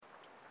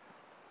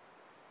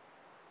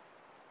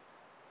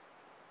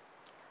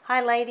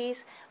Hi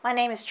ladies, my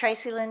name is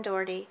Tracy Lynn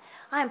Doherty.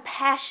 I am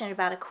passionate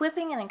about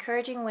equipping and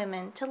encouraging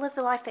women to live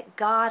the life that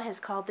God has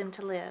called them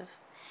to live.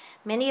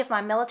 Many of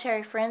my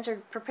military friends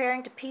are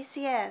preparing to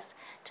PCS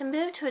to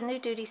move to a new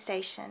duty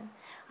station.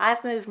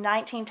 I've moved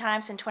 19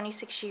 times in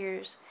 26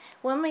 years.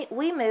 When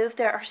we move,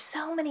 there are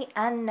so many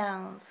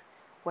unknowns.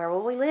 Where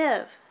will we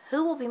live?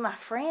 Who will be my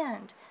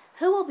friend?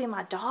 Who will be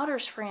my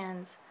daughter's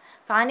friends?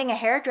 Finding a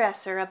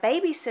hairdresser, a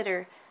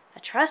babysitter, a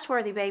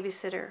trustworthy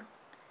babysitter.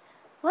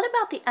 What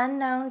about the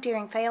unknown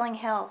during failing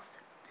health?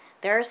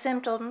 There are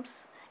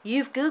symptoms,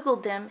 you've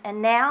Googled them,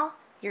 and now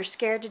you're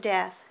scared to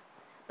death.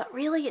 But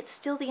really, it's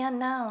still the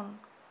unknown.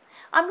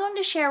 I'm going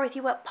to share with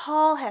you what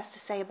Paul has to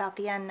say about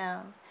the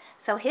unknown.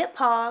 So hit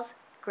pause,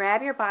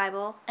 grab your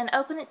Bible, and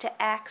open it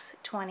to Acts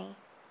 20.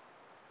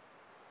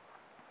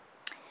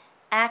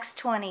 Acts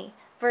 20,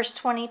 verse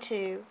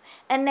 22.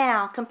 And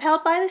now,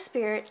 compelled by the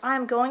Spirit, I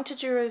am going to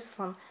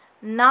Jerusalem,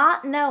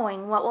 not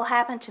knowing what will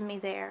happen to me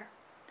there.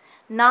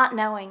 Not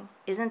knowing,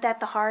 isn't that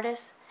the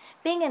hardest?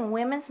 Being in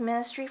women's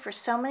ministry for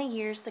so many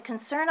years, the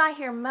concern I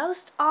hear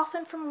most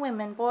often from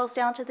women boils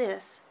down to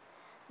this: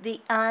 the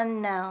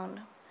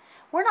unknown.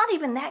 We're not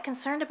even that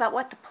concerned about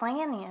what the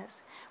plan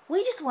is.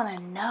 We just want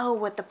to know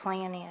what the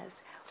plan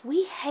is.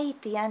 We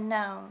hate the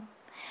unknown.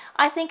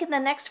 I think in the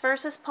next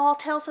verses, Paul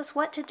tells us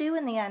what to do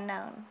in the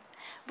unknown.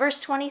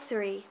 Verse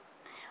 23,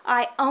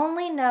 I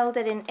only know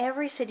that in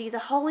every city the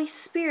Holy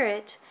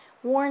Spirit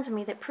warns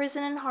me that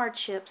prison and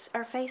hardships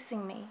are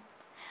facing me.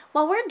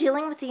 While we're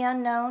dealing with the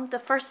unknown, the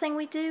first thing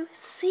we do,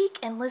 seek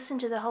and listen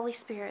to the Holy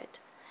Spirit.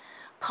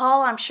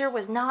 Paul, I'm sure,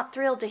 was not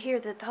thrilled to hear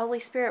that the Holy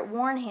Spirit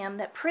warned him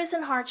that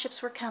prison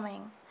hardships were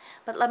coming.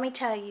 But let me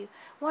tell you,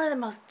 one of the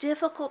most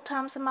difficult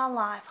times of my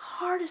life,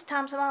 hardest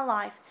times of my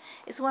life,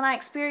 is when I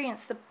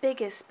experienced the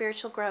biggest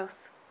spiritual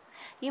growth.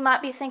 You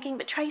might be thinking,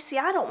 but Tracy,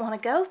 I don't want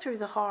to go through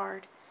the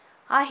hard.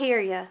 I hear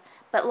you,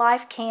 but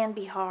life can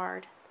be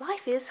hard.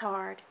 Life is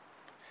hard.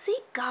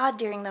 Seek God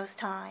during those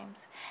times.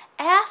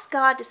 Ask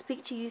God to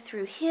speak to you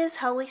through His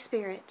Holy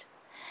Spirit.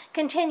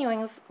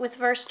 Continuing with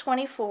verse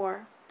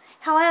 24.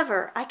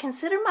 However, I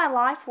consider my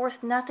life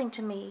worth nothing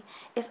to me,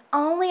 if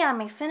only I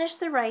may finish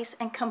the race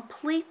and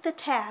complete the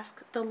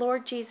task the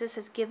Lord Jesus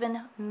has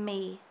given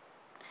me.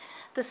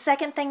 The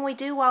second thing we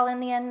do while in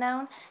the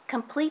unknown,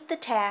 complete the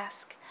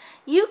task.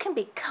 You can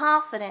be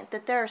confident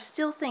that there are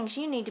still things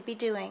you need to be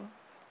doing,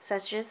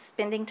 such as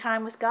spending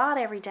time with God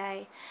every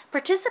day,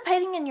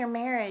 participating in your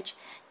marriage,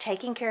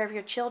 taking care of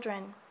your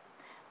children.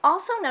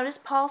 Also notice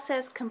Paul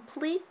says,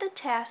 complete the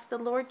task the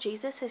Lord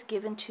Jesus has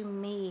given to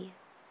me.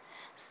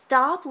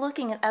 Stop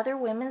looking at other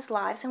women's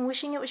lives and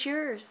wishing it was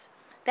yours.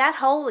 That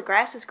whole the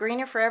grass is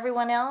greener for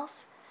everyone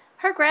else.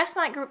 Her grass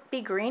might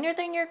be greener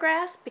than your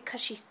grass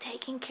because she's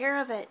taking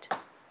care of it.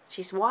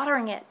 She's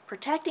watering it,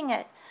 protecting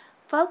it.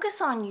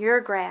 Focus on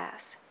your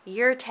grass,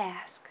 your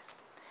task.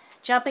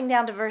 Jumping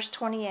down to verse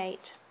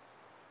 28.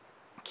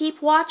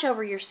 Keep watch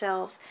over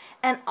yourselves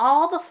and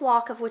all the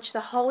flock of which the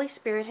Holy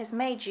Spirit has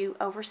made you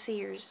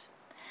overseers.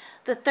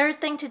 The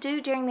third thing to do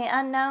during the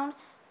unknown,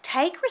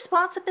 take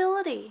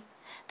responsibility.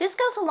 This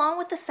goes along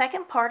with the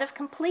second part of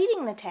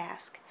completing the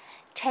task.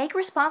 Take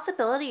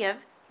responsibility of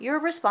your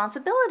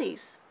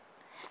responsibilities.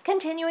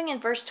 Continuing in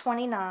verse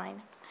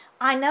 29,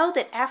 I know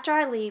that after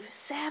I leave,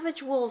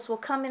 savage wolves will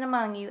come in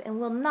among you and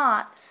will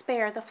not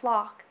spare the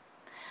flock.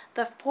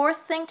 The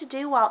fourth thing to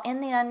do while in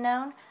the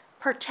unknown,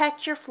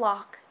 protect your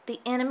flock. The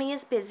enemy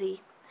is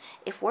busy.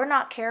 If we're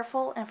not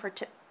careful and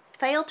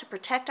fail to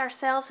protect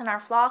ourselves and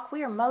our flock,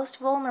 we are most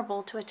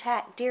vulnerable to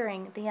attack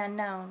during the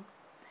unknown.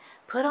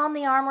 Put on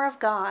the armor of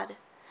God.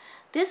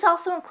 This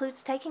also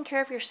includes taking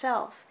care of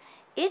yourself.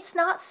 It's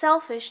not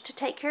selfish to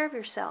take care of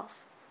yourself.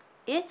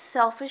 It's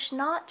selfish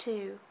not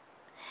to.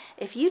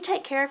 If you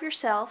take care of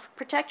yourself,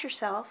 protect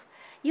yourself,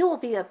 you will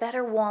be a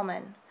better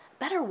woman, a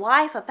better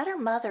wife, a better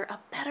mother, a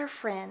better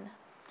friend.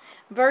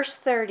 Verse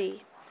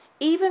 30.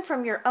 Even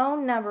from your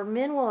own number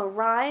men will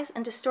arise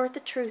and distort the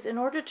truth in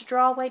order to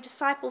draw away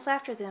disciples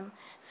after them.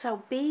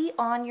 So be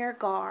on your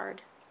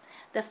guard.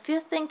 The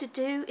fifth thing to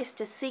do is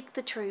to seek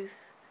the truth.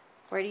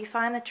 Where do you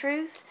find the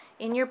truth?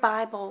 In your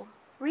Bible.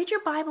 Read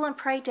your Bible and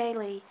pray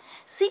daily.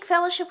 Seek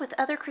fellowship with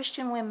other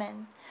Christian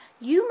women.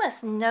 You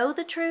must know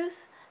the truth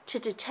to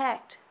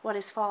detect what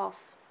is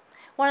false.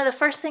 One of the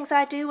first things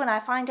I do when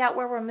I find out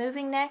where we're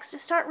moving next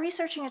is start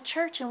researching a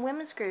church and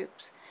women's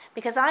groups,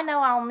 because I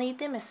know I'll need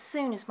them as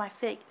soon as my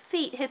feet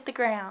hit the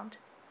ground.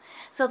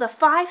 So the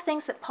 5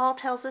 things that Paul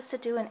tells us to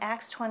do in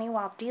Acts 20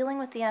 while dealing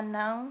with the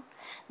unknown.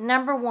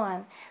 Number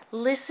 1,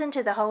 listen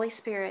to the Holy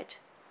Spirit.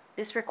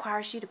 This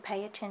requires you to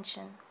pay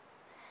attention.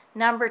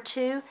 Number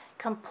 2,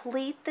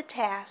 complete the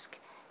task.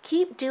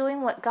 Keep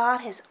doing what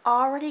God has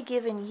already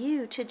given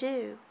you to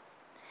do.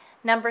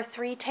 Number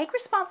 3, take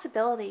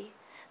responsibility.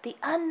 The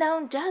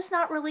unknown does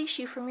not release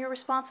you from your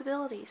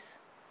responsibilities.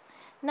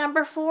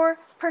 Number 4,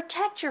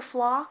 protect your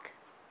flock.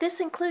 This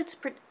includes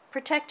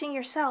protecting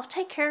yourself.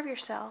 Take care of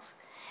yourself.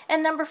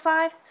 And number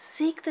 5,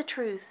 seek the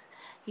truth.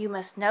 You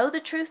must know the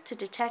truth to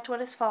detect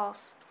what is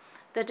false.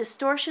 The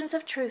distortions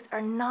of truth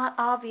are not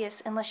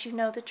obvious unless you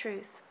know the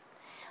truth.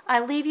 I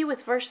leave you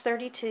with verse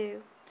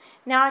 32.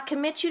 Now I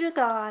commit you to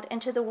God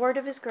and to the word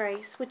of his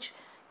grace, which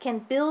can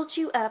build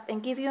you up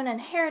and give you an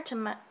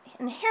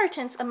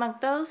inheritance among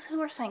those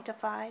who are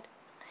sanctified.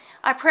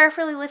 I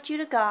prayerfully lift you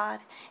to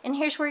God, and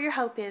here's where your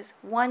hope is.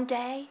 One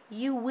day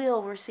you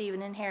will receive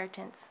an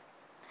inheritance.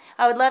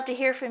 I would love to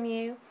hear from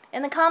you.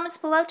 In the comments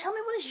below, tell me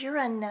what is your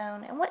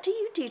unknown, and what do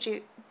you do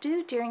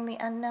during the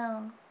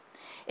unknown?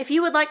 If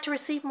you would like to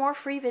receive more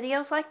free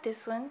videos like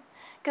this one,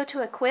 go to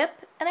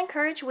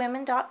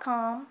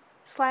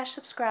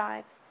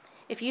equipandencouragewomen.com/subscribe.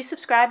 If you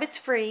subscribe, it's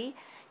free.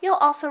 You'll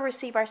also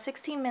receive our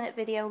 16-minute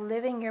video,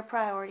 Living Your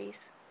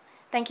Priorities.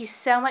 Thank you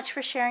so much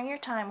for sharing your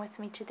time with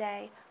me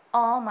today.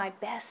 All my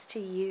best to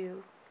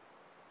you.